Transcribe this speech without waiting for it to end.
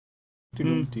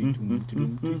Yo,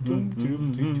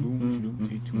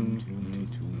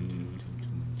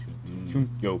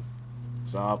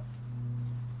 what's up?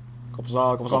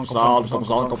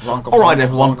 Alright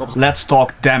everyone, let's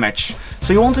talk damage.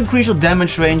 So you want to increase your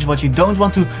damage range, but you don't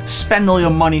want to spend all your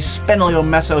money, spend all your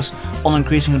mesos on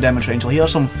increasing your damage range. Well, here are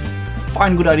some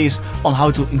fine good ideas on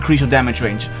how to increase your damage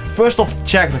range. First off,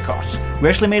 character cards. We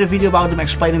actually made a video about them,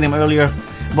 explaining them earlier,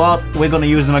 but we're gonna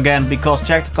use them again because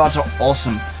character cards are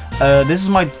awesome. This is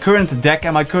my current deck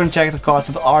and my current character cards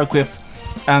that are equipped,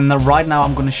 and right now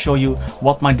I'm gonna show you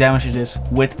what my damage is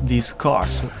with these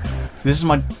cards. This is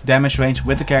my damage range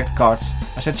with the character cards.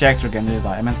 I said character again, didn't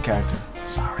I? I meant character.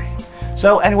 Sorry.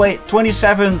 So anyway,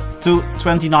 27 to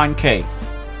 29k.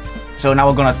 So now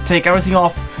we're gonna take everything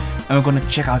off and we're gonna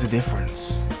check out the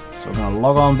difference. So we're gonna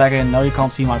log on back in. No, you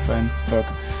can't see my perk.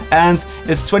 And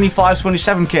it's 25 to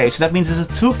 27k. So that means there's a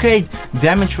 2k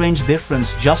damage range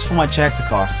difference just for my character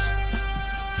cards.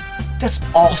 That's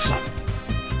awesome.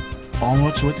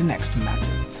 Onwards with the next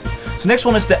method. So next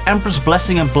one is the Empress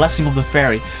Blessing and Blessing of the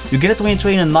Fairy. You get it when you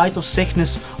train a Knight of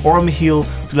Sickness or a Mihil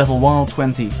to level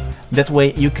 120. That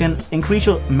way you can increase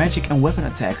your magic and weapon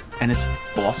attack, and it's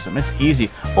awesome, it's easy.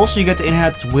 Also you get the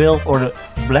Inherited Will or the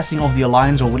Blessing of the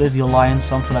Alliance or Will of the Alliance,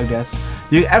 something like that.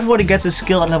 Everybody gets a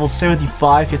skill at level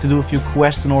 75, you have to do a few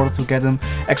quests in order to get them.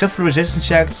 Except for the resistance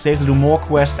checks, they have to do more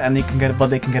quests and they can get it, but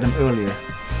they can get them earlier.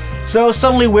 So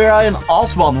suddenly we are in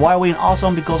As1. Why are we in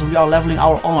As1? Because we are leveling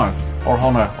our honor. Or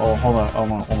honor.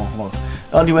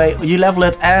 Anyway, you level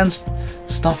it and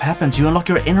stuff happens. You unlock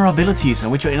your inner abilities,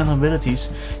 and with your inner abilities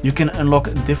you can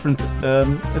unlock different,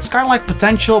 it's kind of like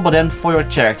potential, but then for your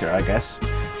character, I guess.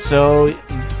 So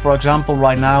for example,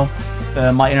 right now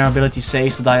my inner ability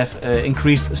says that I have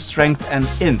increased strength and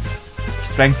int.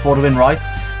 Strength for the win, right?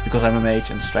 Because I'm a mage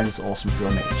and strength is awesome for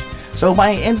a mage. So my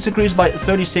int is increased by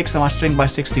 36 and my strength by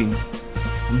 16.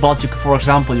 But for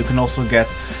example, you can also get,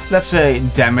 let's say,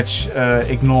 damage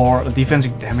ignore,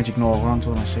 defensive damage ignore, what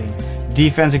am I saying?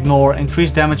 Defense ignore,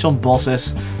 increased damage on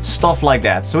bosses, stuff like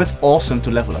that. So it's awesome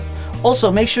to level it. Also,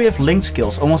 make sure you have linked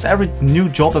skills. Almost every new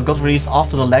job that got released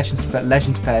after the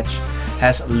legend patch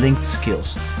has linked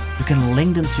skills. You can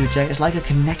link them to your jack. It's like a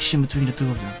connection between the two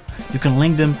of them. You can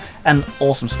link them and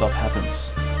awesome stuff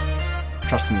happens.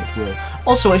 Trust me, it will.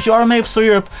 Also, if you are a MapleStory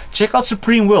Europe, check out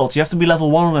Supreme World. You have to be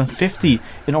level 150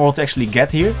 in order to actually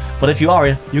get here. But if you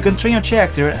are, you can train your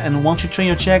character, and once you train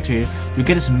your character here, you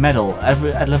get this medal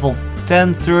at level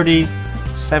 10, 30,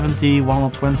 70,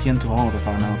 120 and 200 if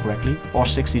I remember correctly. Or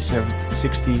 60,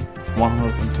 60,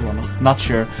 100 and 200. Not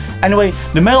sure. Anyway,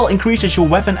 the medal increases your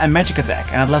weapon and magic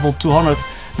attack. And at level 200,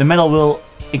 the medal will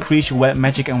increase your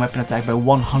magic and weapon attack by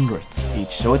 100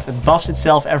 each. So it buffs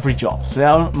itself every job.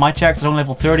 So my character is on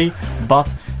level 30,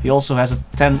 but he also has a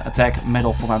 10 attack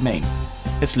medal for my main.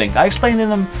 It's linked. We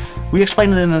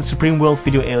explained it in the Supreme World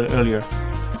video earlier.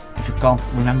 If you can't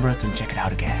remember it, then check it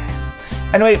out again.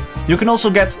 Anyway, you can also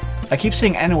get, I keep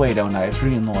saying anyway don't I? It's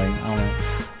really annoying. I don't know.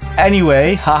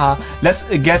 Anyway, haha, let's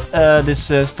get this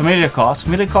familiar cards.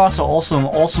 Familiar cards are also an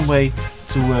awesome way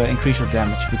to increase your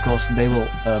damage, because they will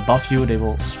buff you, they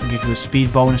will give you a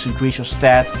speed bonus, increase your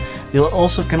stat. They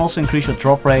can also increase your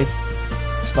drop rate,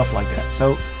 stuff like that.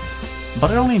 So, but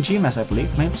they're only in GMS, I believe.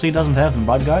 MapleStory doesn't have them,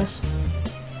 right guys?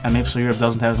 And MapleStory Europe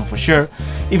doesn't have them for sure,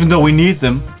 even though we need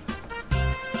them.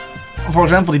 For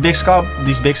example,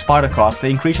 these big spider cards, they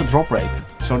increase your drop rate,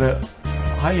 so they're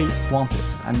highly wanted,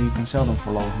 and you can sell them for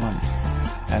a lot of money.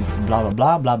 And blah blah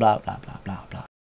blah blah blah blah blah blah blah.